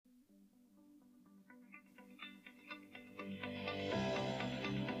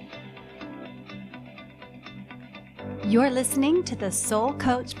You're listening to the Soul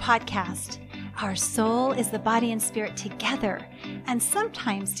Coach Podcast. Our soul is the body and spirit together, and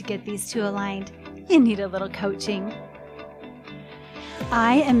sometimes to get these two aligned, you need a little coaching.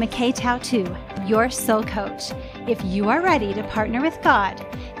 I am McKay Tao, your soul coach. If you are ready to partner with God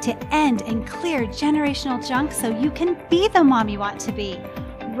to end and clear generational junk so you can be the mom you want to be,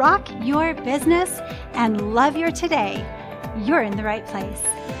 rock your business, and love your today, you're in the right place.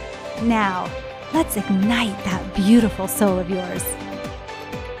 Now, let's ignite that beautiful soul of yours.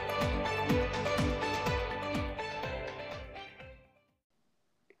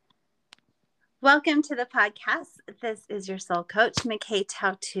 Welcome to the podcast. This is your soul coach, McKay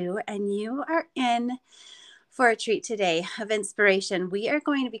Tao, and you are in for a treat today of inspiration. We are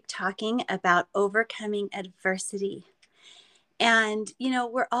going to be talking about overcoming adversity. And,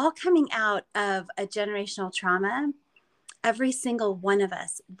 we're all coming out of a generational trauma, every single one of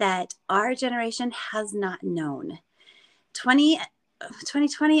us, that our generation has not known.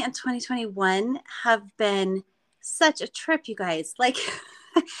 2020 and 2021 have been such a trip, you guys. Like,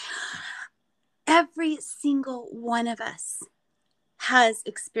 every single one of us has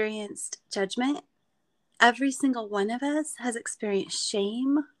experienced judgment. Every single one of us has experienced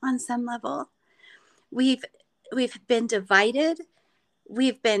shame on some level. We've been divided.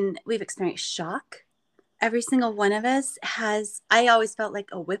 We've experienced shock. Every single one of us has, I always felt like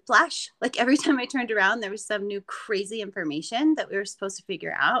a whiplash. Like every time I turned around, there was some new crazy information that we were supposed to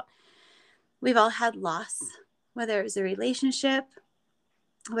figure out. We've all had loss, whether it was a relationship,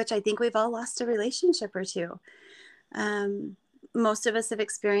 which I think we've all lost a relationship or two. Most of us have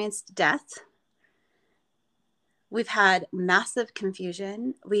experienced death. We've had massive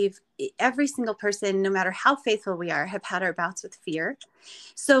confusion. Every single person, no matter how faithful we are, have had our bouts with fear.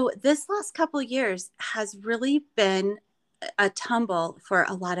 So this last couple of years has really been a tumble for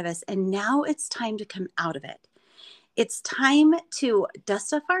a lot of us. And now it's time to come out of it. It's time to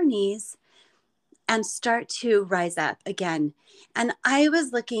dust off our knees and start to rise up again. And I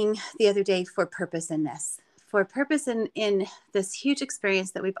was looking the other day for purpose in this, in this huge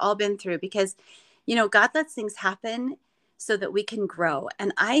experience that we've all been through, because God lets things happen so that we can grow.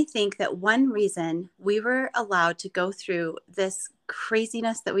 And I think that one reason we were allowed to go through this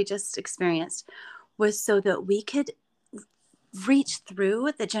craziness that we just experienced was so that we could reach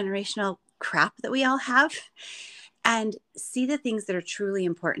through the generational crap that we all have and see the things that are truly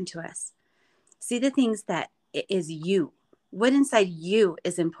important to us. See the things that is you. What inside you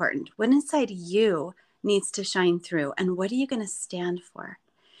is important. What inside you needs to shine through. And what are you going to stand for?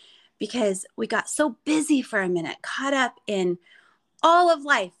 Because we got so busy for a minute, caught up in all of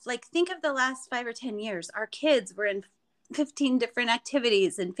life. Like, think of the last 5 or 10 years. Our kids were in 15 different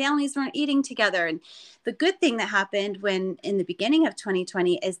activities and families weren't eating together. And the good thing that happened in the beginning of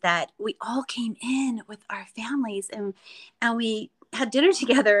 2020 is that we all came in with our families and we had dinner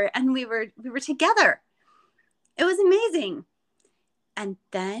together and we were together. It was amazing. And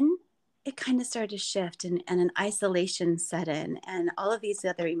then it kind of started to shift and an isolation set in and all of these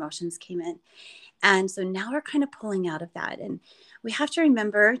other emotions came in. And so now we're kind of pulling out of that. And we have to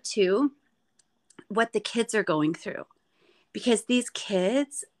remember too what the kids are going through, because these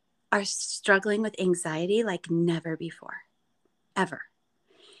kids are struggling with anxiety like never before, ever.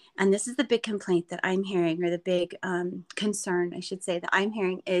 And this is the big complaint that I'm hearing, or the big concern, I should say, that I'm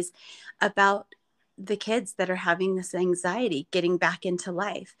hearing is about the kids that are having this anxiety getting back into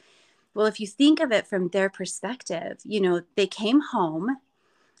life. Well, if you think of it from their perspective, they came home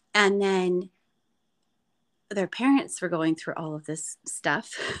and then their parents were going through all of this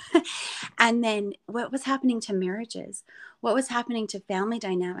stuff. And then what was happening to marriages? What was happening to family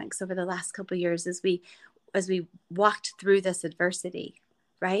dynamics over the last couple of years as we walked through this adversity,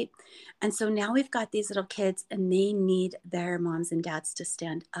 right? And so now we've got these little kids and they need their moms and dads to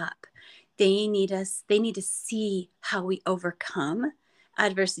stand up. They need us. They need to see how we overcome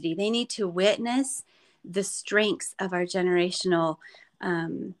adversity. They need to witness the strengths of our generational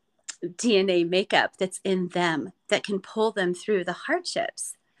DNA makeup that's in them that can pull them through the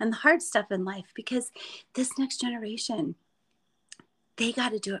hardships and the hard stuff in life, because this next generation, they got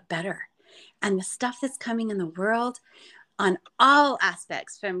to do it better. And the stuff that's coming in the world on all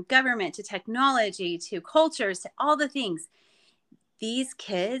aspects, from government to technology to cultures to all the things, these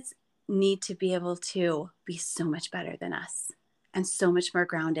kids need to be able to be so much better than us and so much more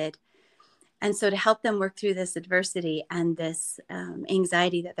grounded. And so to help them work through this adversity and this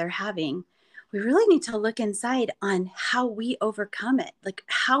anxiety that they're having, we really need to look inside on how we overcome it. Like,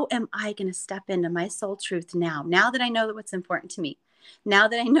 how am I going to step into my soul truth now that I know what's important to me, now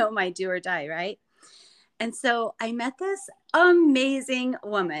that I know my do or die, right? And so I met this amazing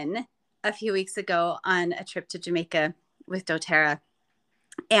woman a few weeks ago on a trip to Jamaica. with doTERRA.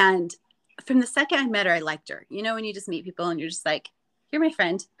 And from the second I met her, I liked her. You know, when you just meet people and you're just like, you're my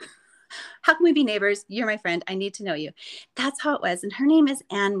friend. How can we be neighbors? You're my friend. I need to know you. That's how it was. And her name is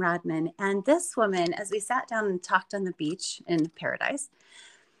Ann Rodman. And this woman, as we sat down and talked on the beach in paradise,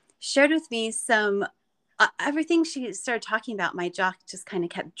 shared with me some everything she started talking about. My jaw just kind of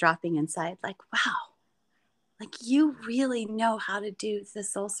kept dropping inside, like, wow, like you really know how to do the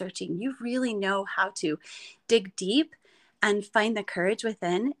soul searching. You really know how to dig deep and find the courage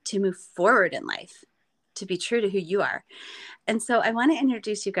within to move forward in life, to be true to who you are. And so I want to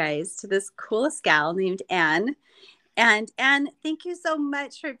introduce you guys to this coolest gal named Ann. And Ann, thank you so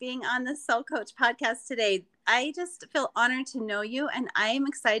much for being on the Soul Coach podcast today. I just feel honored to know you, and I'm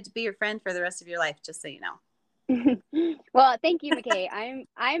excited to be your friend for the rest of your life, just so you know. Well, thank you, McKay.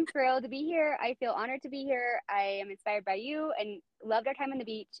 I'm thrilled to be here. I feel honored to be here. I am inspired by you and loved our time on the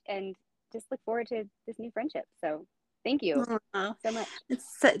beach and just look forward to this new friendship. So thank you so much.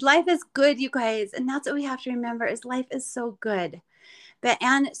 Life is good, you guys. And that's what we have to remember is life is so good. But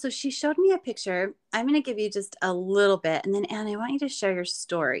Ann, so she showed me a picture. I'm going to give you just a little bit. And then Ann, I want you to share your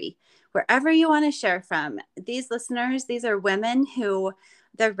story wherever you want to share from. These listeners, these are women who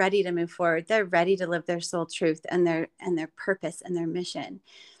they're ready to move forward. They're ready to live their soul truth and their purpose and their mission.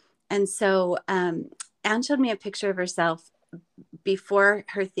 And so Ann showed me a picture of herself before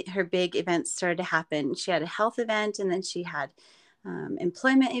her big events started to happen. She had a health event, and then she had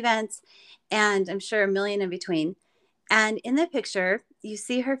employment events, and I'm sure a million in between. And in the picture, you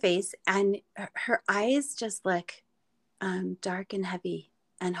see her face, and her eyes just look dark and heavy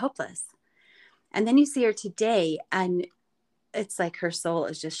and hopeless. And then you see her today, and it's like her soul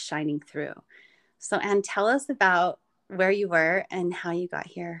is just shining through. So, Ann, tell us about where you were and how you got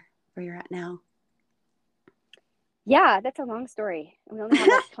here, where you're at now. Yeah, that's a long story. We only have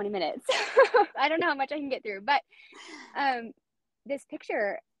like 20 minutes. I don't know how much I can get through, but this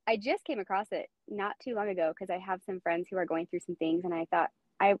picture, I just came across it not too long ago because I have some friends who are going through some things, and I thought,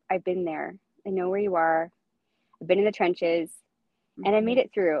 I've been there. I know where you are. I've been in the trenches, and I made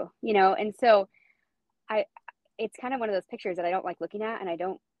it through, you know? And so it's kind of one of those pictures that I don't like looking at, and I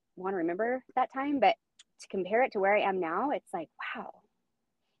don't want to remember that time, but to compare it to where I am now, it's like, wow.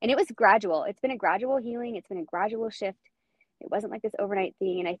 And it was gradual. It's been a gradual healing. It's been a gradual shift. It wasn't like this overnight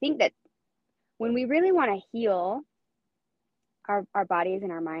thing. And I think that when we really want to heal our bodies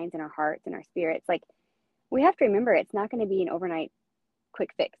and our minds and our hearts and our spirits, like we have to remember it's not going to be an overnight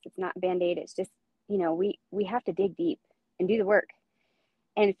quick fix. It's not Band-Aid. It's just, you know, we have to dig deep and do the work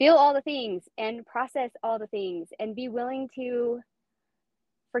and feel all the things and process all the things and be willing to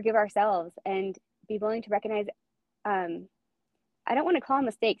forgive ourselves and be willing to recognize, I don't want to call them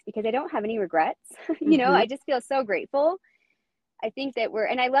mistakes because I don't have any regrets. You know, I just feel so grateful. I think that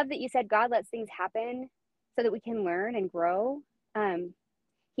and I love that you said God lets things happen so that we can learn and grow.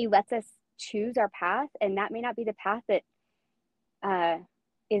 He lets us choose our path, and that may not be the path that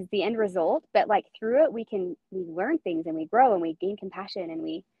is the end result, but like through it, we learn things and we grow and we gain compassion and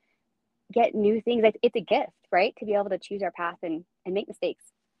we get new things. It's a gift, right? To be able to choose our path and make mistakes.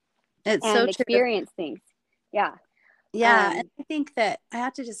 It's and so experience true. things. Yeah. Yeah. And I think that I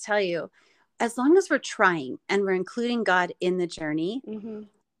have to just tell you, as long as we're trying and we're including God in the journey,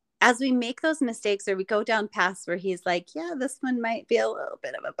 as we make those mistakes or we go down paths where he's like, yeah, this one might be a little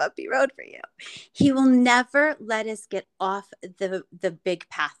bit of a bumpy road for you, he will never let us get off the big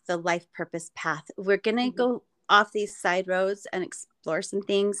path, the life purpose path. We're going to go off these side roads and explore some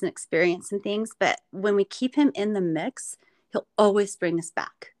things and experience some things. But when we keep him in the mix, he'll always bring us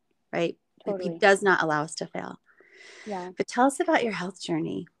back, right? Totally. He does not allow us to fail. Yeah. But tell us about your health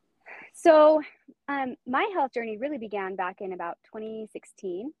journey. So my health journey really began back in about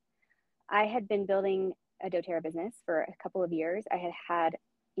 2016. I had been building a doTERRA business for a couple of years. I had,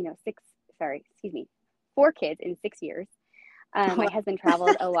 you know, 4 kids in 6 years. My husband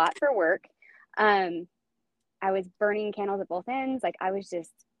traveled a lot for work. I was burning candles at both ends. Like I was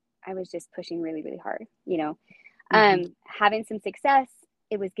just pushing really, really hard, you know, having some success.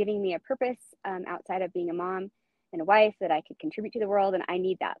 It was giving me a purpose outside of being a mom and a wife that I could contribute to the world. And I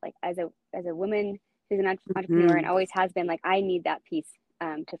need that, like as a woman who's an entrepreneur and always has been, like, I need that piece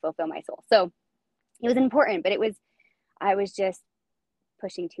to fulfill my soul. So it was important, but I was just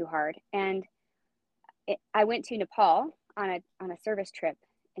pushing too hard. And I went to Nepal on a service trip,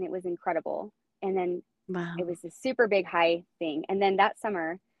 and it was incredible. And then it was a super big high thing. And then that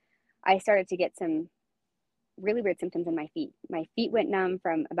summer I started to get some really weird symptoms in my feet. My feet went numb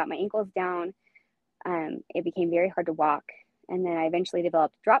from about my ankles down. It became very hard to walk. And then I eventually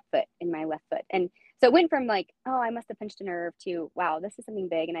developed drop foot in my left foot. And so it went from like, oh, I must have pinched a nerve to, wow, this is something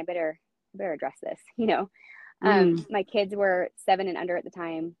big and I better address this, you know? Mm. My kids were 7 and under at the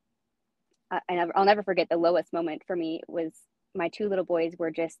time. And I'll never forget the lowest moment for me was my 2 little boys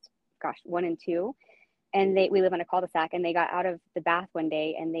were just, gosh, 1 and 2. And we live on a cul-de-sac, and they got out of the bath one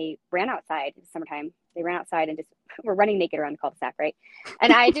day and they ran outside. It's summertime. They ran outside and just were running naked around the cul-de-sac, right?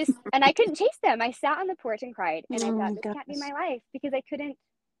 And I couldn't chase them. I sat on the porch and cried, and I Oh thought, my this can't be gosh. my life, because I couldn't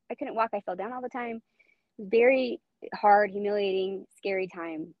walk. I fell down all the time. Very hard, humiliating, scary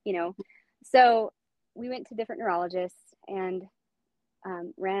time, you know? So we went to different neurologists and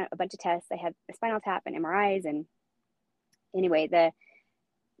ran a bunch of tests. I had a spinal tap and MRIs. And anyway,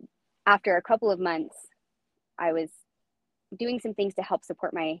 after a couple of months, I was doing some things to help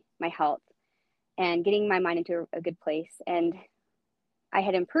support my health and getting my mind into a good place. And I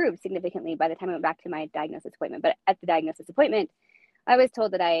had improved significantly by the time I went back to my diagnosis appointment. But at the diagnosis appointment, I was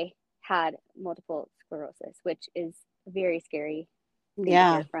told that I had multiple sclerosis, which is a very scary thing to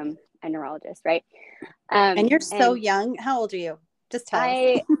Yeah. hear from a neurologist, right? And you're so And young. How old are you? Just tell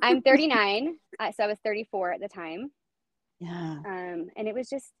us. I'm 39, so I was 34 at the time. Yeah. And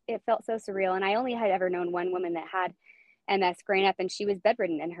it felt so surreal. And I only had ever known one woman that had MS growing up, and she was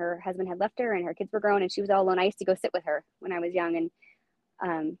bedridden, and her husband had left her, and her kids were grown, and she was all alone. I used to go sit with her when I was young, and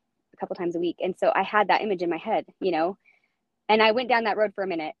a couple times a week. And so I had that image in my head, you know, and I went down that road for a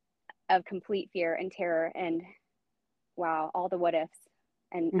minute of complete fear and terror, and wow, all the what ifs.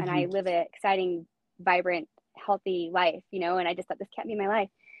 And I Mm-hmm. live an exciting, vibrant, healthy life, you know, and I just thought, this can't be my life.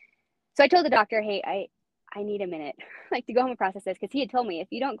 So I told the doctor, hey, I need a minute, like, to go home and process this, because he had told me, if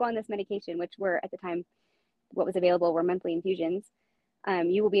you don't go on this medication, which were at the time what was available were monthly infusions,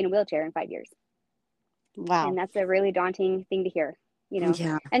 you will be in a wheelchair in 5 years. And Wow. that's a really daunting thing to hear, you know,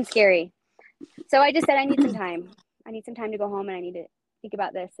 Yeah. and scary. So I just said, I need some time. I need some time to go home, and I need to think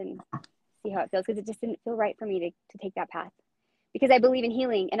about this and see how it feels, because it just didn't feel right for me to take that path, because I believe in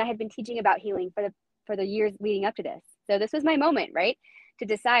healing, and I had been teaching about healing for the years leading up to this. So this was my moment, right, to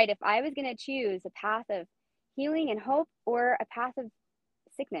decide if I was going to choose a path of healing and hope, or a path of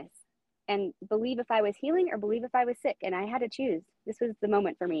sickness, and believe if I was healing or believe if I was sick. And I had to choose. This was the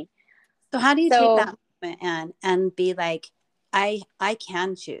moment for me. So how do you take So, that moment, Anne, and be like, I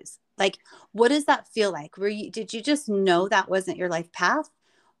can choose? Like, what does that feel like? Did you just know that wasn't your life path?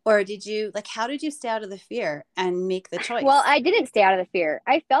 Or did you, like, how did you stay out of the fear and make the well, choice? I didn't stay out of the fear.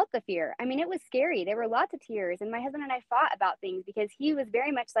 I felt the fear. I mean, it was scary. There were lots of tears, and my husband and I fought about things, because he was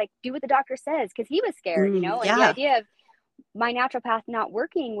very much like, do what the doctor says, because he was scared, you know, and the Yeah. idea of my naturopath not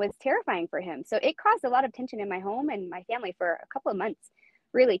working was terrifying for him. So it caused a lot of tension in my home and my family for a couple of months,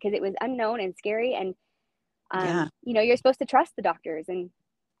 really, because it was unknown and scary. And Yeah. you know, you're supposed to trust the doctors, and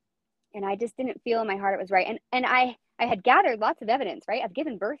I just didn't feel in my heart it was right. And I had gathered lots of evidence, right? I've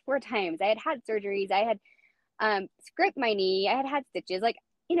given birth 4 times. I had surgeries. I had scraped my knee. I had stitches. Like,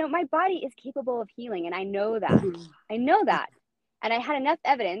 you know, my body is capable of healing, and I know that. Mhm. I know that. And I had enough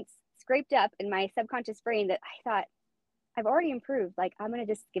evidence scraped up in my subconscious brain that I thought, I've already improved. Like, I'm going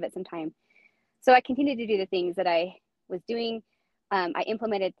to just give it some time. So I continued to do the things that I was doing. I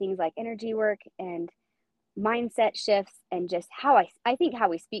implemented things like energy work and mindset shifts, and just I think how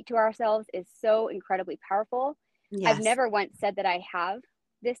we speak to ourselves is so incredibly powerful. I've Yes. never once said that I have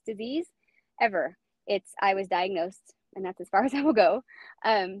this disease, ever. I was diagnosed, and that's as far as I will go.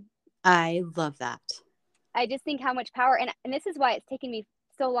 Um, I love that. I just think how much power, and this is why it's taken me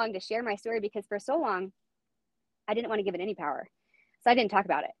so long to share my story, because for so long I didn't want to give it any power. So I didn't talk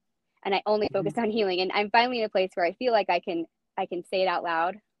about it. And I only Mhm. focused on healing. And I'm finally in a place where I feel like I can say it out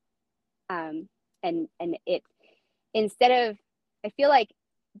loud. And it, instead of, I feel like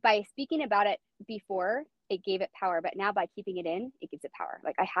by speaking about it before, it gave it power, but now by keeping it in, it gives it power.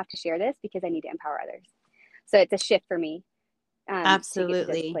 Like, I have to share this because I need to empower others. So it's a shift for me, to get to this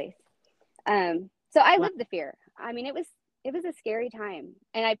Absolutely. place. So I Wow. lived the fear. I mean, it was a scary time.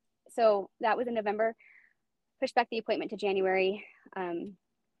 So that was in November. Pushed back the appointment to January.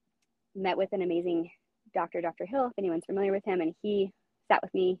 Met with an amazing doctor, Dr. Hill, if anyone's familiar with him, and he sat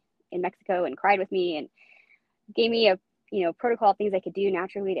with me in Mexico and cried with me and gave me a protocol of things I could do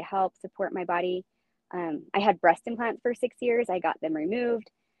naturally to help support my body. I had breast implants for 6 years. I got them removed.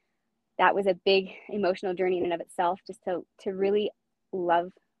 That was a big emotional journey in and of itself, just to really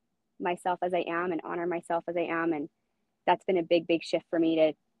love myself as I am and honor myself as I am. And that's been a big shift for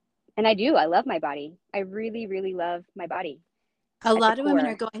me and I love my body. I really, really love my body A at the lot of women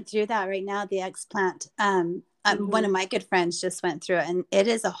are core. going through that right now, the explant. One Mm-hmm. of my good friends just went through it, and it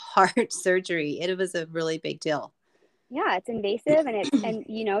is a hard surgery. It was a really big deal. Yeah, it's invasive, and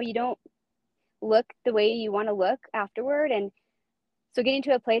you know, you don't look the way you want to look afterward. And so getting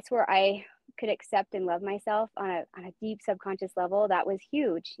to a place where I could accept and love myself on a deep subconscious level, that was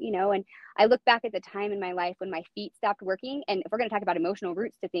huge, you know. And I look back at the time in my life when my feet stopped working, and if we're going to talk about emotional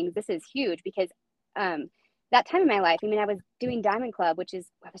roots to things, this is huge because that time in my life, I mean, I was doing Diamond Club, which is,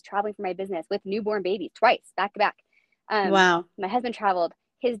 I was traveling for my business with newborn babies twice, back to back. Wow. My husband traveled.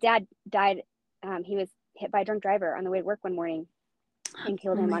 His dad died. He was hit by a drunk driver on the way to work one morning and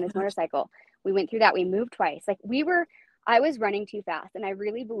killed Oh him my on his gosh. motorcycle. We went through that. We moved twice. Like I was running too fast. And I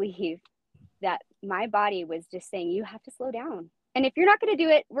really believe that my body was just saying, you have to slow down. And if you're not going to do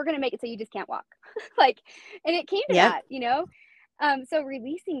it, we're going to make it so you just can't walk. Like, and it came to Yep. that, you know? So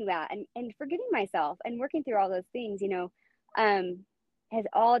releasing that and forgiving myself and working through all those things, you know, has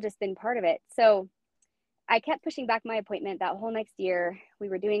all just been part of it. So I kept pushing back my appointment that whole next year. We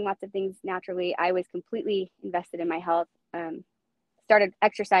were doing lots of things naturally. I was completely invested in my health, started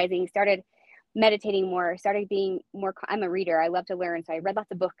exercising, started meditating more, started being more, I'm a reader. I love to learn. So I read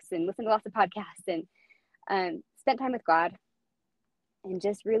lots of books and listened to lots of podcasts and spent time with God and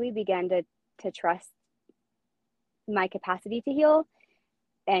just really began to trust my capacity to heal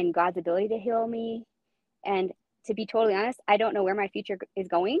and God's ability to heal me. And to be totally honest, I don't know where my future is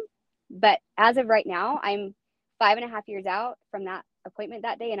going, but as of right now, I'm 5.5 years out from that appointment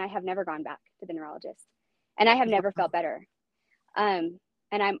that day, and I have never gone back to the neurologist, and I have never felt better. And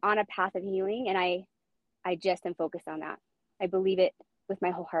I'm on a path of healing, and I just am focused on that. I believe it with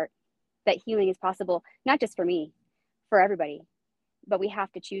my whole heart that healing is possible, not just for me, for everybody, but we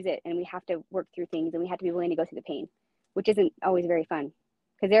have to choose it, and we have to work through things, and we have to be willing to go through the pain, which isn't always very fun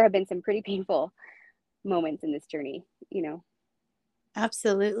because there have been some pretty painful moments in this journey, you know.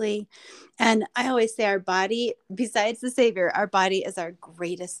 Absolutely. And I always say our body, besides the Savior, our body is our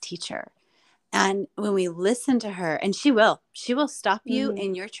greatest teacher. And when we listen to her, and she will stop you Mm-hmm.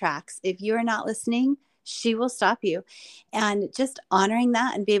 in your tracks. If you are not listening, she will stop you. And just honoring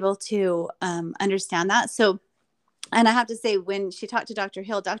that and be able to understand that. So, and I have to say, when she talked to Dr.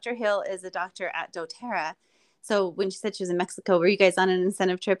 Hill is a doctor at doTERRA. So when she said she was in Mexico, were you guys on an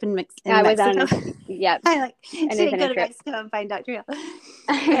incentive trip in I was on Mexico? an, yeah, I like, she an didn't go incentive to trip. Mexico and find Dr.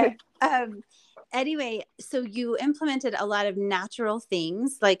 Hill. But anyway, so you implemented a lot of natural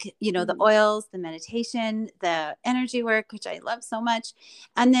things like, you know, the Mm-hmm. oils, the meditation, the energy work, which I love so much.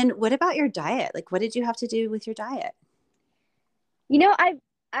 And then what about your diet? Like, what did you have to do with your diet? You know,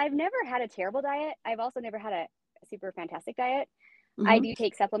 I've never had a terrible diet. I've also never had a super fantastic diet. I Mm-hmm. do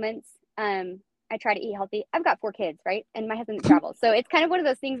take supplements. I try to eat healthy. I've got 4 kids, right? And my husband travels. So it's kind of one of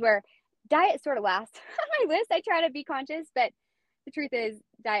those things where diet sort of last on my list. I try to be conscious, but the truth is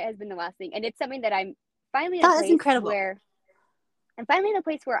diet has been the last thing. And it's something that That is incredible. I'm finally in a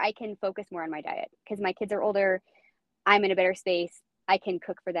place where I can focus more on my diet because my kids are older. I'm in a better space. I can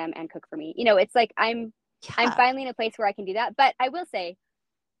cook for them and cook for me. You know, it's like I'm Yeah. finally in a place where I can do that. But I will say,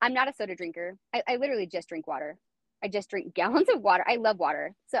 I'm not a soda drinker. I literally just drink water. I just drink gallons of water. I love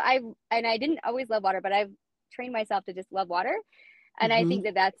water. I didn't always love water, but I've trained myself to just love water. And I Mm-hmm. think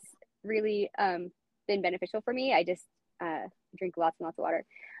that that's really been beneficial for me. I just drink lots and lots of water.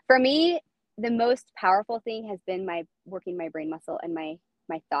 For me, the most powerful thing has been working my brain muscle and my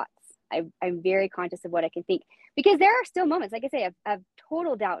thoughts. I'm very conscious of what I can think because there are still moments, like I say, of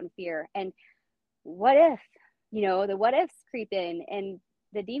total doubt and fear. And what if, you know, the what ifs creep in and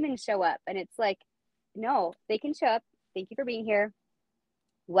the demons show up, and it's like, no, they can show up. Thank you for being here.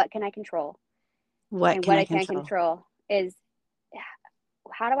 What can I control? What And can what I I can control? control is,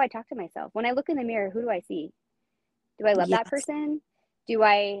 how do I talk to myself? When I look in the mirror, who do I see? Do I love that Yes. person? Do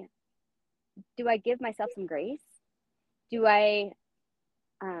I give myself some grace? Do I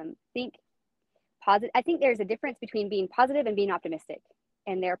think positive? I think there's a difference between being positive and being optimistic.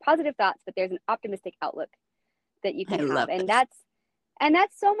 And there are positive thoughts, but there's an optimistic outlook that you I can have. love And this.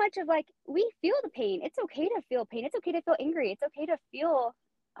 that's so much of, like, we feel the pain. It's okay to feel pain. It's okay to feel angry. It's okay to feel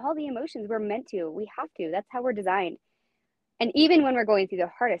all the emotions. We're meant to. We have to. That's how we're designed. And even when we're going through the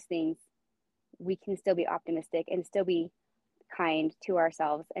hardest things, we can still be optimistic and still be kind to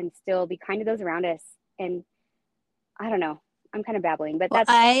ourselves and still be kind to those around us. And I don't know. I'm kind of babbling, but Well,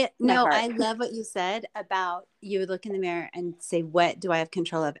 that's my heart. I love what you said about you would look in the mirror and say, what do I have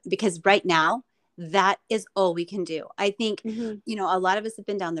control of? Because right now, that is all we can do. I think, Mm-hmm. you know, a lot of us have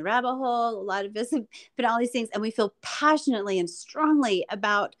been down the rabbit hole. A lot of us have been all these things, and we feel passionately and strongly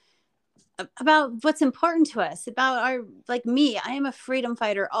about what's important to us, about our, like me, I am a freedom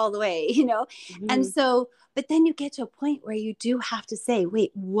fighter all the way, you know? And Mm-hmm. so, but then you get to a point where you do have to say,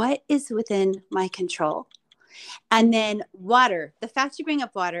 wait, what is within my control? And Mm-hmm. then water. The fact you bring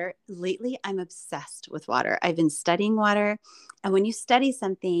up water, lately I'm obsessed with water. I've been studying water. And when you study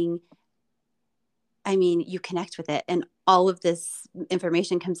something, I mean, you connect with it and all of this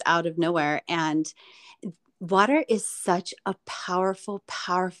information comes out of nowhere. And water is such a powerful,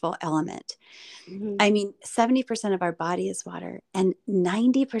 powerful element. Mm-hmm. I mean, 70% of our body is water and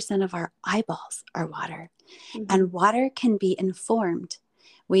 90% of our eyeballs are water. Mm-hmm. And water can be informed.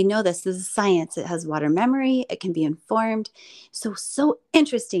 We know this is science. It has water memory. It can be informed. So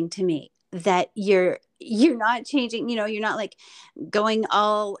interesting to me that you're not changing, you're not like going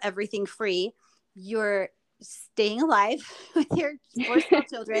all everything free. You're staying alive with your four small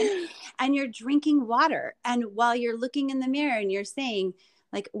children and you're drinking water. And while you're looking in the mirror and you're saying,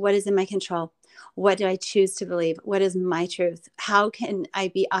 like, what is in my control? What do I choose to believe? What is my truth? How can I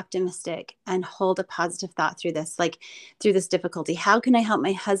be optimistic and hold a positive thought through this, like through this difficulty? How can I help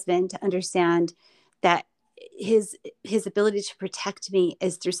my husband to understand that his ability to protect me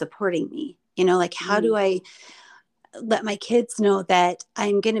is through supporting me? Like, how Mm-hmm. do I let my kids know that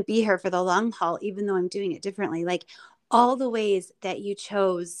I'm going to be here for the long haul, even though I'm doing it differently? Like, all the ways that you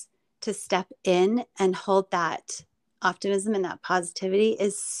chose to step in and hold that optimism and that positivity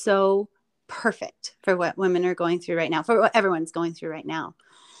is so perfect for what women are going through right now, for what everyone's going through right now.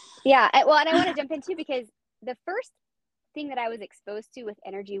 Yeah. Well, and I want to jump in too, because the first thing that I was exposed to with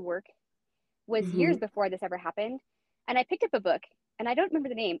energy work was Mm-hmm. years before this ever happened. And I picked up a book, and I don't remember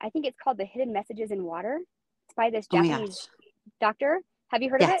the name. I think it's called The Hidden Messages in Water. It's by this Oh my Japanese gosh. doctor. Have you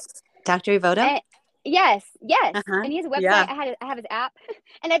heard of it? Yes. Dr. Evoto. And yes, yes. Uh-huh. And he has a website. Yeah. I have his app,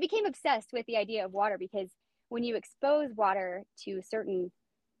 and I became obsessed with the idea of water, because when you expose water to certain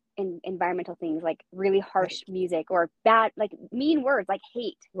environmental things, like really harsh Right. music or bad, like mean words, like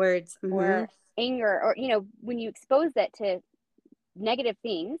hate Words. Mm-hmm. or anger, or when you expose that to negative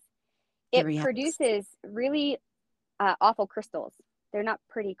things, It it reacts. produces really awful crystals. They're not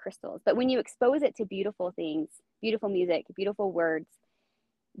pretty crystals, but when you expose it to beautiful things, beautiful music, beautiful words,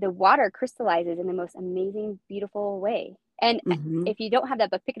 the water crystallizes in the most amazing, beautiful way. And Mm-hmm. if you don't have that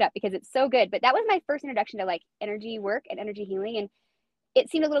book, pick it up, because it's so good. But that was my first introduction to like energy work and energy healing. And it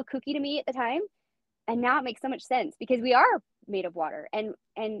seemed a little kooky to me at the time. And now it makes so much sense, because we are made of water, and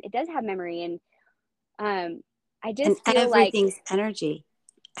it does have memory. And I And just feel like, everything's energy.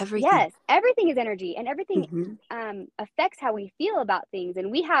 Everything. yes, everything is energy, and everything Mm-hmm. affects how we feel about things.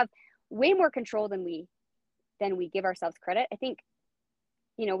 And we have way more control than we give ourselves credit. I think,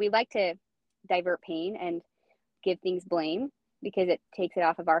 we like to divert pain and give things blame, because it takes it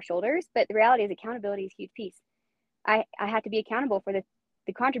off of our shoulders. But the reality is, accountability is a huge piece. I have to be accountable for the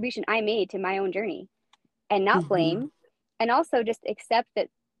contribution I made to my own journey, and not Mm-hmm. blame. And also just accept that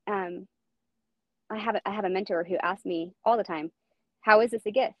um, I have a mentor who asks me all the time, how is this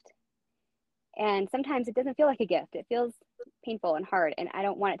a gift? And sometimes it doesn't feel like a gift. It feels painful and hard. And I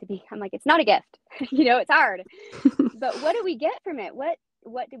don't want it to be. I'm like, it's not a gift. It's hard. But what do we get from it? What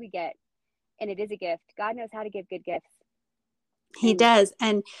do we get? And it is a gift. God knows how to give good gifts. He And does.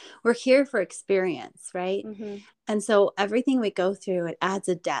 And we're here for experience, right? mm-hmm, And so everything we go through, it adds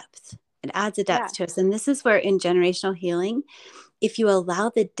a depth. It adds a yeah. depth to us. And this is where in generational healing, if you allow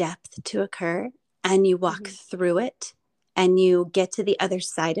the depth to occur and you walk Mm-hmm, through it and you get to the other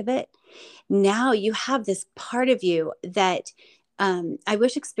side of it, now you have this part of you that I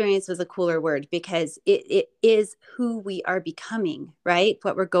wish experience was a cooler word, because it is who we are becoming, right?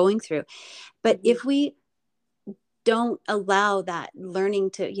 What we're going through. But mm-hmm, if we don't allow that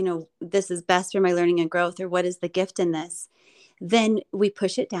learning to, this is best for my learning and growth, or what is the gift in this, then we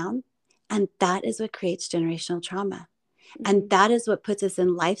push it down. And that is what creates generational trauma. And mm-hmm, that is what puts us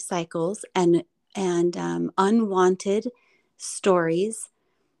in life cycles and unwanted stories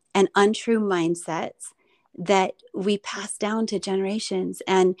and untrue mindsets that we pass down to generations.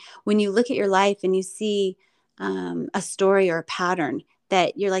 And when you look at your life and you see a story or a pattern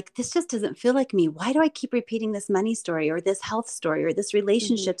that you're like, this just doesn't feel like me. Why do I keep repeating this money story or this health story or this mm-hmm,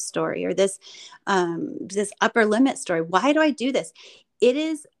 relationship story or this upper limit story? Why do I do this? It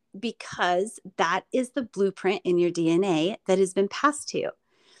is because that is the blueprint in your DNA that has been passed to you.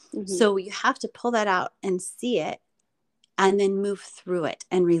 mm-hmm, So you have to pull that out and see it and then move through it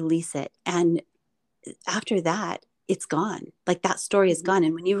and release it. And after that, it's gone. Like, that story is mm-hmm, gone.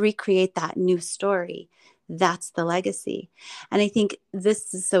 And when you recreate that new story, that's the legacy. And I think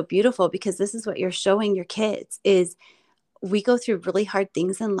this is so beautiful, because this is what you're showing your kids is we go through really hard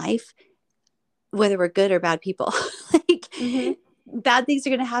things in life, whether we're good or bad people. Like, mm-hmm, bad things are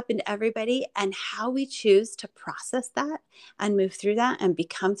going to happen to everybody, and how we choose to process that and move through that and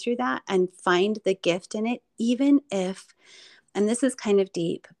become through that and find the gift in it, even if, and this is kind of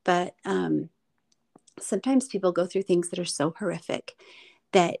deep, but sometimes people go through things that are so horrific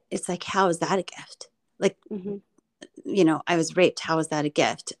that it's like, how is that a gift? Like, mm-hmm. I was raped. How is that a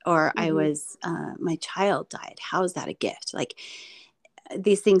gift? Or Mm-hmm. my child died. How is that a gift? Like,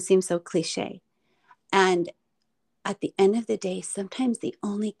 these things seem so cliche. And at the end of the day, sometimes the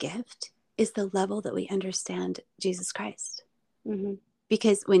only gift is the level that we understand Jesus Christ. Mm-hmm.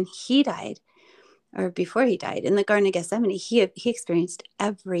 Because when he died, or before he died in the Garden of Gethsemane, he experienced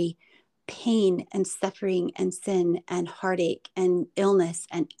every pain and suffering and sin and heartache and illness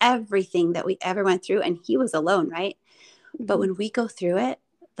and everything that we ever went through. And he was alone, right? But Mm-hmm. when we go through it,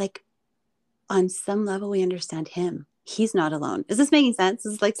 like, on some level, we understand him. He's not alone. Is this making sense?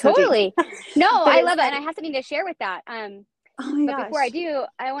 This is like so deep. Totally. No, But I it's love it. And like, I have something to share with that. oh my But before I gosh. do,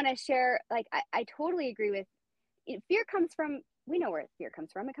 I want to share, like, I totally agree with fear comes from, we know where fear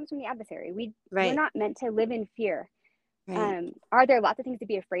comes from. It comes from the adversary. We're Right. not meant to live in fear. Right. Are there lots of things to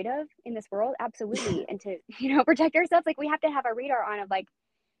be afraid of in this world? Absolutely. And to, protect ourselves, like, we have to have our radar on of, like,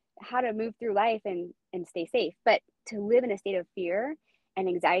 how to move through life and stay safe. But to live in a state of fear and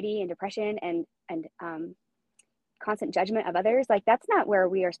anxiety and depression and constant judgment of others, like, that's not where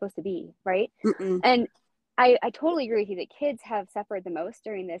we are supposed to be, right? Mm-mm. And I totally agree with you that kids have suffered the most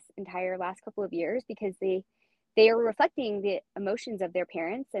during this entire last couple of years because they are reflecting the emotions of their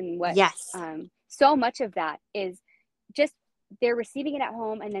parents, and what Yes. so much of that is just they're receiving it at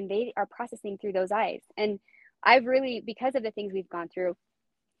home, and then they are processing through those eyes. And I've really, because of the things we've gone through,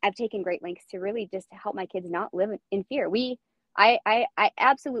 I've taken great lengths to really just help my kids not live in fear. I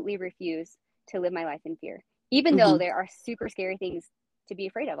absolutely refuse to live my life in fear, even though Mm-hmm. there are super scary things to be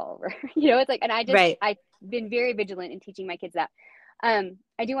afraid of all over. It's like, and Right. I've been very vigilant in teaching my kids that.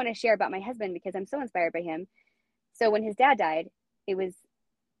 I do want to share about my husband because I'm so inspired by him. So when his dad died, it was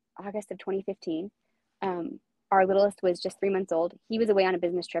August of 2015. Our littlest was just 3 months old. He was away on a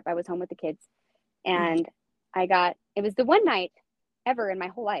business trip. I was home with the kids, Mm. and it was the one night ever in my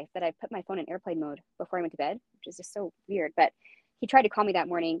whole life that I put my phone in airplane mode before I went to bed, which is just so weird. But he tried to call me that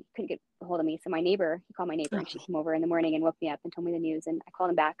morning, couldn't get a hold of me. So he called my neighbor, and she Oh. came over in the morning and woke me up and told me the news. And I called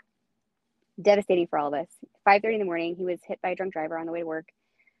him back. Devastating for all of us. 5:30 in the morning, he was hit by a drunk driver on the way to work.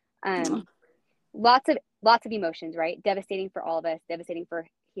 Oh. Um, lots of emotions, right? Devastating for all of us. Devastating for,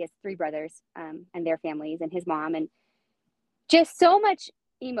 he has three brothers, and their families, and his mom, and just so much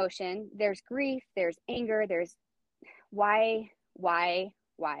emotion. There's grief, there's anger, there's why,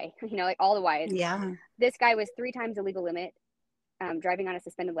 like all the whys. Yeah. This guy was 3 times the legal limit, driving on a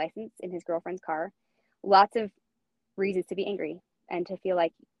suspended license in his girlfriend's car. Lots of reasons to be angry and to feel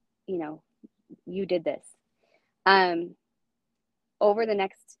like, you know, you did this. Um, Over the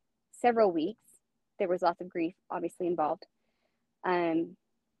next several weeks, there was lots of grief obviously involved. Um,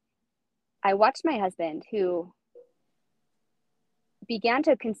 I watched my husband, who began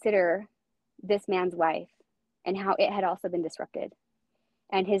to consider this man's life and how it had also been disrupted,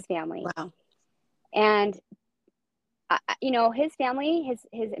 and his family. Wow. And his family,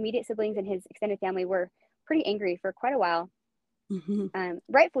 his immediate siblings and his extended family were pretty angry for quite a while. Mm-hmm.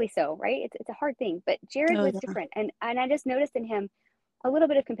 Rightfully so, right? It's a hard thing, but Jared Oh, was yeah. different, and I just noticed in him a little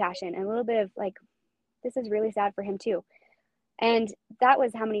bit of compassion and a little bit of, like, this is really sad for him too. And that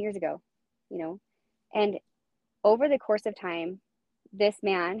was how many years ago, you know? And over the course of time, this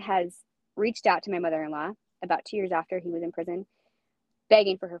man has reached out to my mother-in-law about 2 years after he was in prison,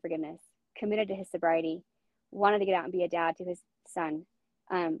 begging for her forgiveness, committed to his sobriety, wanted to get out and be a dad to his son.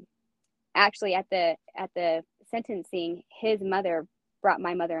 Actually, at the sentencing, his mother brought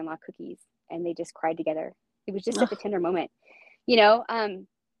my mother-in-law cookies, and they just cried together. It was just such a Oh. tender moment, you know.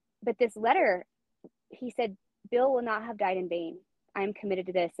 But this letter, he said, Bill will not have died in vain. I'm committed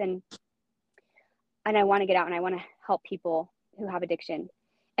to this, and I want to get out, and I want to help people who have addiction.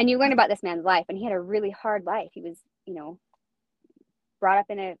 And you learn about this man's life, and he had a really hard life. He was, brought up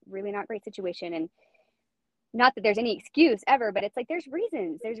in a really not great situation, and not that there's any excuse ever, but it's like there's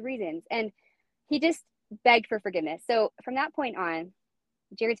reasons. And he just begged for forgiveness. So from that point on,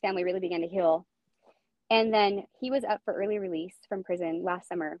 Jared's family really began to heal. And then he was up for early release from prison last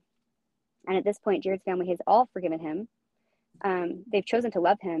summer. And at this point, Jared's family has all forgiven him. They've chosen to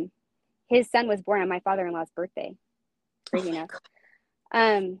love him. His son was born on my father-in-law's birthday, Oh crazy my enough.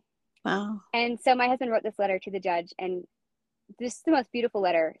 God. Um, Wow. and so my husband wrote this letter to the judge, and this is the most beautiful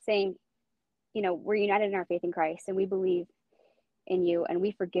letter, saying, we're united in our faith in Christ, and we believe in you, and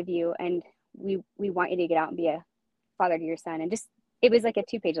we forgive you, and we want you to get out and be a father to your son. And just, it was like a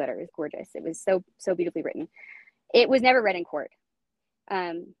 2-page letter. It was gorgeous. It was so beautifully written. It was never read in court.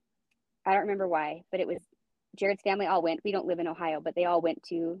 I don't remember why, but it was, Jared's family all went. We don't live in Ohio, but they all went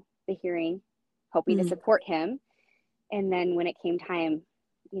to the hearing, hoping to Mm. support him. And then when it came time,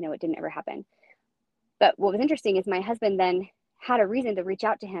 it didn't ever happen. But what was interesting is my husband then had a reason to reach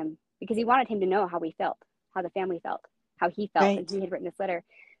out to him, because he wanted him to know how we felt. how the family felt, how he felt. And Right. he had written this letter.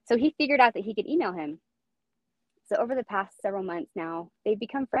 So he figured out that he could email him. So over the past several months now, they've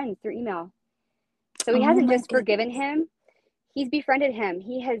become friends through email. So he Oh hasn't my just forgiven goodness. him, he's befriended him.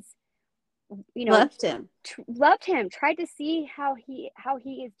 He has, Loved him. loved him, tried to see how he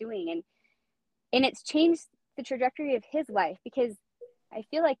is doing. And it's changed the trajectory of his life, because I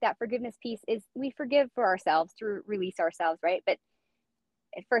feel like that forgiveness piece is, we forgive for ourselves to release ourselves, right? But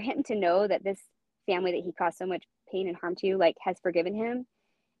for him to know that this family that he caused so much pain and harm to, like, has forgiven him,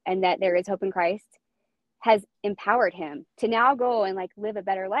 and that there is hope in Christ, has empowered him to now go and like live a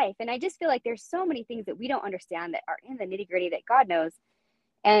better life. And I just feel like there's so many things that we don't understand that are in the nitty gritty that God knows.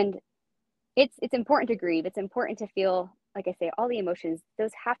 And it's important to grieve. It's important to feel, like I say, all the emotions,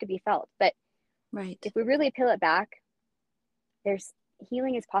 those have to be felt. But Right. if we really peel it back, there's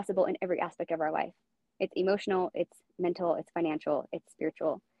healing is possible in every aspect of our life. It's emotional, it's mental, it's financial, it's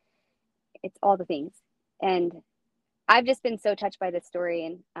spiritual, it's all the things. And I've just been so touched by this story.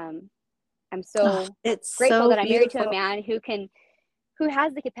 And I'm Oh, so it's grateful so that I'm married to a beautiful. man who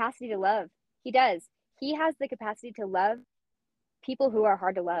has the capacity to love. He does. He has the capacity to love people who are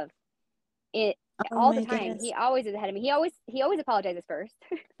hard to love. It Oh all the my time. goodness. He always is ahead of me. He always apologizes first.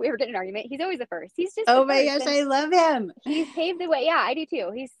 We ever get in an argument, he's always the first. He's just the Oh my first, gosh, and I love him. he's paved the way. Yeah, I do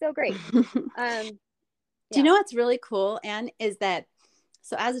too. He's so great. Um, Do you yeah. know what's really cool, Anne, is that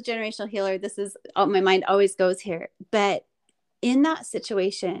so as a generational healer, this is oh, my mind always goes here. But in that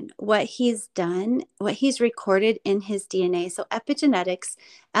situation, what he's done, what he's recorded in his DNA. So epigenetics,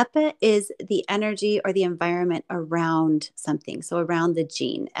 epi is the energy or the environment around something. So around the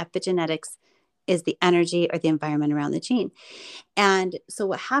gene. Epigenetics is the energy or the environment around the gene. And so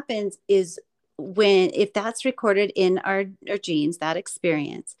what happens is when if that's recorded in our genes, that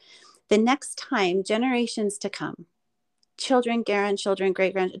experience, the next time, generations to come, children, grandchildren,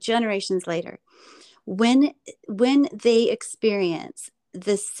 great grand generations later, when they experience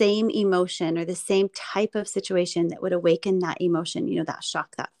the same emotion or the same type of situation that would awaken that emotion, that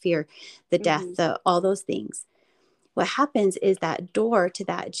shock, that fear, the death, Mm-hmm. all those things, what happens is that door to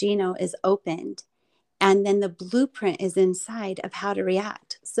that geno is opened, and then the blueprint is inside of how to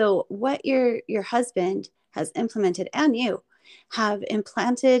react. So what your husband has implemented and you have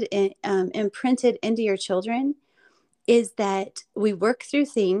implanted and imprinted into your children is that we work through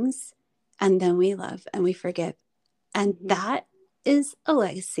things and then we love and we forgive. And Mm-hmm. that is a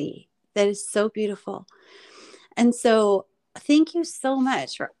legacy that is so beautiful. And so thank you so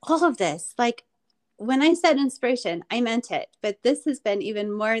much for all of this. Like when I said inspiration, I meant it, but this has been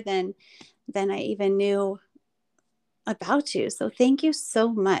even more than I even knew about you. So thank you so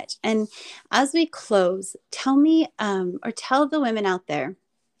much. And as we close, tell me or tell the women out there,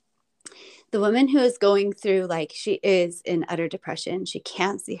 the woman who is going through, like, she is in utter depression, she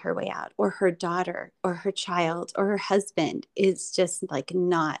can't see her way out, or her daughter or her child or her husband is just like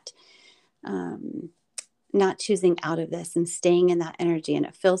um, not choosing out of this and staying in that energy, and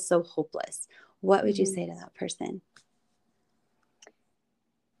it feels so hopeless. What would you Mm-hmm. say to that person?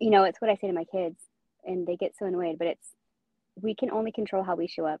 It's what I say to my kids, and they get so annoyed, but it's, we can only control how we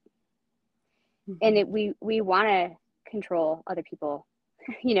show up. And Mm-hmm. we want to control other people,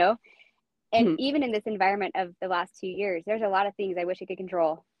 you know? And Mm-hmm. even in this environment of the last 2 years, there's a lot of things I wish I could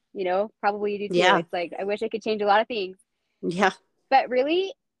control, probably you do too. Yeah. It's like, I wish I could change a lot of things, Yeah. but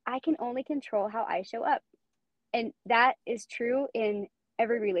really, I can only control how I show up. And that is true in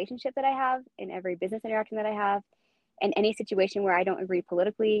every relationship that I have, in every business interaction that I have, in any situation where I don't agree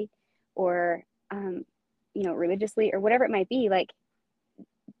politically or, religiously or whatever it might be. Like,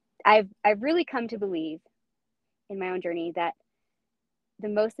 I've really come to believe in my own journey that the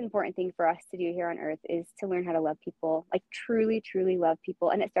most important thing for us to do here on earth is to learn how to love people, like truly, truly love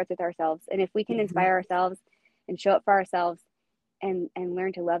people. And it starts with ourselves. And if we can Mm-hmm. inspire ourselves and show up for ourselves and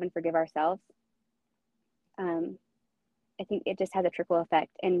learn to love and forgive ourselves, I think it just has a trickle effect,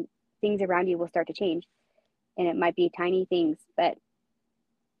 and things around you will start to change. And it might be tiny things, but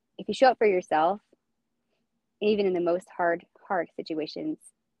if you show up for yourself, even in the most hard situations,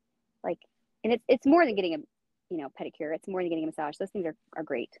 like, and it's more than getting a pedicure, it's more than getting a massage. Those things are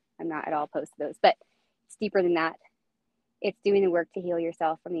great. I'm not at all opposed to those, but it's deeper than that. It's doing the work to heal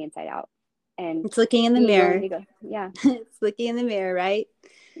yourself from the inside out, and It's looking in the being willing mirror. to go, yeah, It's looking in the mirror, right?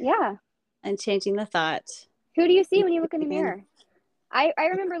 yeah. And changing the thought. Who do you see when you look in the mirror? I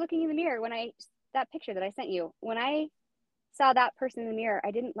remember looking in the mirror when that picture that I sent you, when I saw that person in the mirror,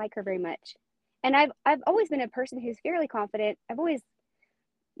 I didn't like her very much. And I've always been a person who's fairly confident. I've always,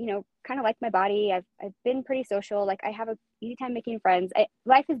 kind of liked my body. I've been pretty social. Like, I have a easy time making friends.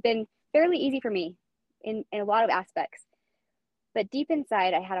 Life has been fairly easy for me in a lot of aspects. But deep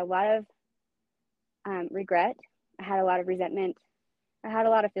inside, I had a lot of regret. I had a lot of resentment. I had a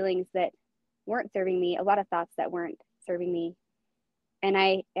lot of feelings that weren't serving me, a lot of thoughts that weren't serving me. And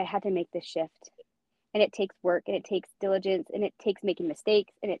I had to make this shift. And it takes work, and it takes diligence, and it takes making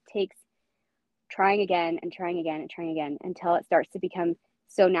mistakes, and it takes trying again and trying again and trying again until it starts to become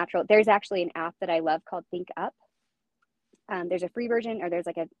so natural. There's actually an app that I love called Think Up. There's a free version, or there's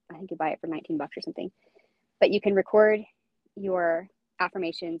like I think you buy it for $19 or something, but you can record your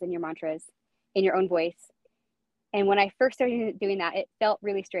affirmations and your mantras in your own voice. And when I first started doing that, it felt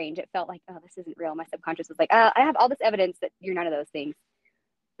really strange. It felt like, oh, this isn't real. My subconscious was like, I have all this evidence that you're none of those things.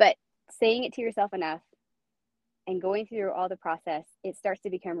 But saying it to yourself enough and going through all the process, it starts to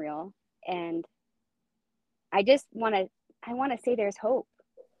become real. And I want to say there's hope.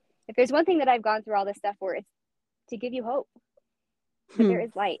 If there's one thing that I've gone through all this stuff for, it's to give you hope. But there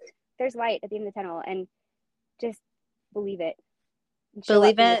is light. There's light at the end of the tunnel, and just believe it.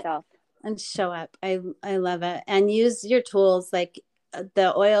 Believe it and show up. I love it. And use your tools. Like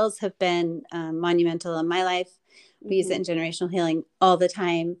the oils have been monumental in my life. We use it in generational healing all the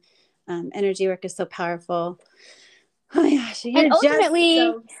time. Energy work is so powerful. Oh my gosh, you're and ultimately,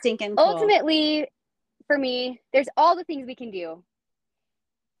 just so stinking cool. Ultimately, for me, there's all the things we can do.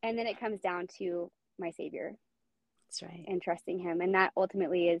 And then it comes down to my Savior. That's right. And trusting him. And that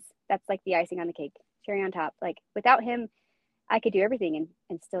ultimately that's like the icing on the cake, cherry on top. Like without him, I could do everything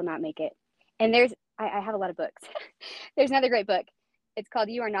and still not make it. And I have a lot of books. There's another great book. It's called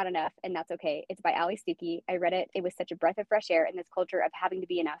You Are Not Enough, and That's Okay. It's by Ali Stuckey. I read it. It was such a breath of fresh air in this culture of having to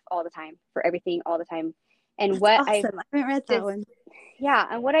be enough all the time for everything all the time. And That's awesome. I haven't read that one. Yeah.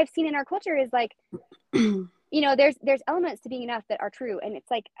 And what I've seen in our culture is like, there's elements to being enough that are true. And it's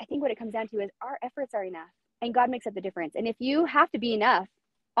like, I think what it comes down to is our efforts are enough, and God makes up the difference. And if you have to be enough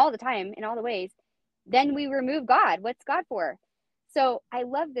all the time in all the ways, then we remove God. What's God for? So I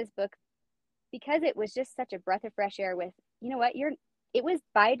love this book because it was just such a breath of fresh air with, you know what, it was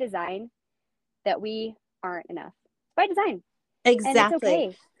by design that we aren't enough. By design. Exactly. And it's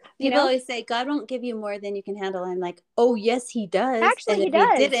okay. People always say, God won't give you more than you can handle. I'm like, oh, yes, he does. Actually, and he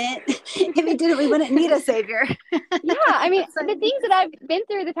does. If he didn't, we wouldn't need a savior. Yeah. I mean, the things that I've been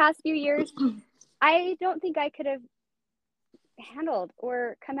through the past few years, I don't think I could have handled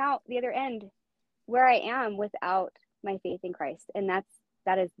or come out the other end where I am without my faith in Christ. And that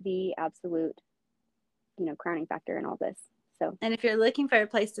is the absolute, crowning factor in all this. So, and if you're looking for a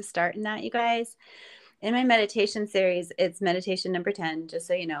place to start in that, you guys, in my meditation series, it's meditation number 10, just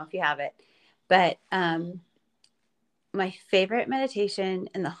so you know if you have it. But my favorite meditation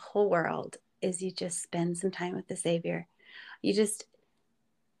in the whole world is you just spend some time with the Savior. You just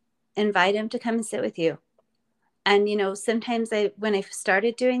invite him to come and sit with you. And, sometimes when I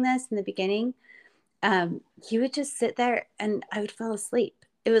started doing this in the beginning, he would just sit there and I would fall asleep.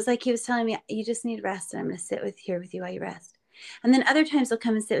 It was like he was telling me, you just need rest, and I'm going to sit here with you while you rest. And then other times he'll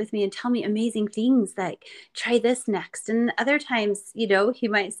come and sit with me and tell me amazing things like, try this next. And other times, he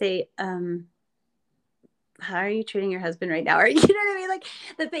might say, how are you treating your husband right now? Or, you know what I mean? Like,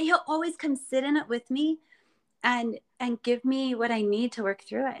 but he'll always come sit in it with me and give me what I need to work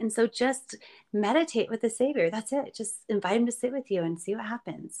through it. And so just meditate with the Savior. That's it. Just invite him to sit with you and see what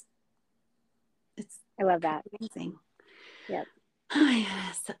happens. I love that. Amazing. Yep. Oh,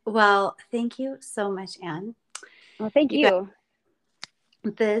 yes. Well, thank you so much, Ann. Well, thank you.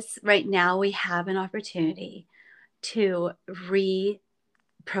 This right now, we have an opportunity to reprogram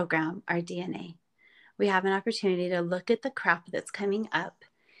our DNA. We have an opportunity to look at the crap that's coming up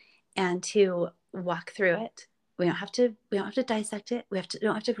and to walk through it. We don't have to dissect it. We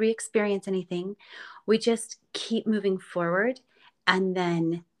don't have to re-experience anything. We just keep moving forward and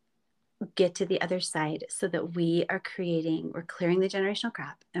then get to the other side so that we're clearing the generational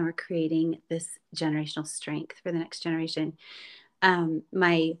crap, and we're creating this generational strength for the next generation.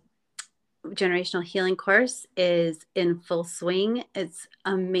 My generational healing course is in full swing. It's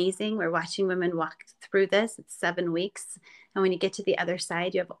amazing. We're watching women walk through this. It's 7 weeks. And when you get to the other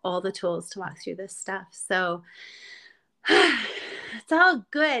side, you have all the tools to walk through this stuff. So it's all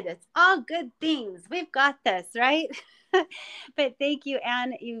good. It's all good things. We've got this, right? But thank you,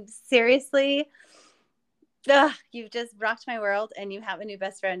 Ann. You seriously, you've just rocked my world, and you have a new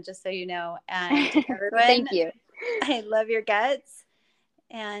best friend, just so you know. And everyone, thank you. I love your guts,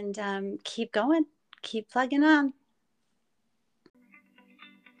 and keep going, keep plugging on.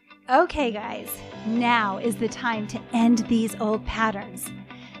 Okay, guys, now is the time to end these old patterns.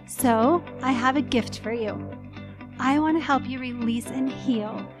 So I have a gift for you. I want to help you release and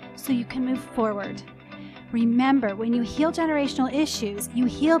heal so you can move forward. Remember, when you heal generational issues, you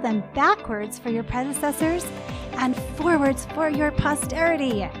heal them backwards for your predecessors and forwards for your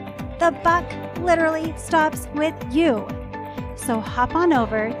posterity. The buck literally stops with you. So hop on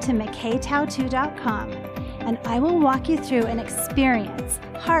over to mckaytao2.com and I will walk you through an experience.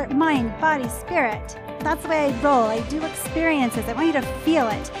 Heart, mind, body, spirit. That's the way I roll. I do experiences. I want you to feel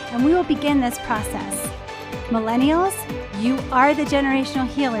it. And we will begin this process. Millennials, you are the generational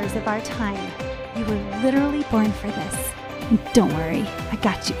healers of our time. You were literally born for this. And don't worry, I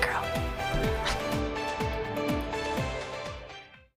got you, girl.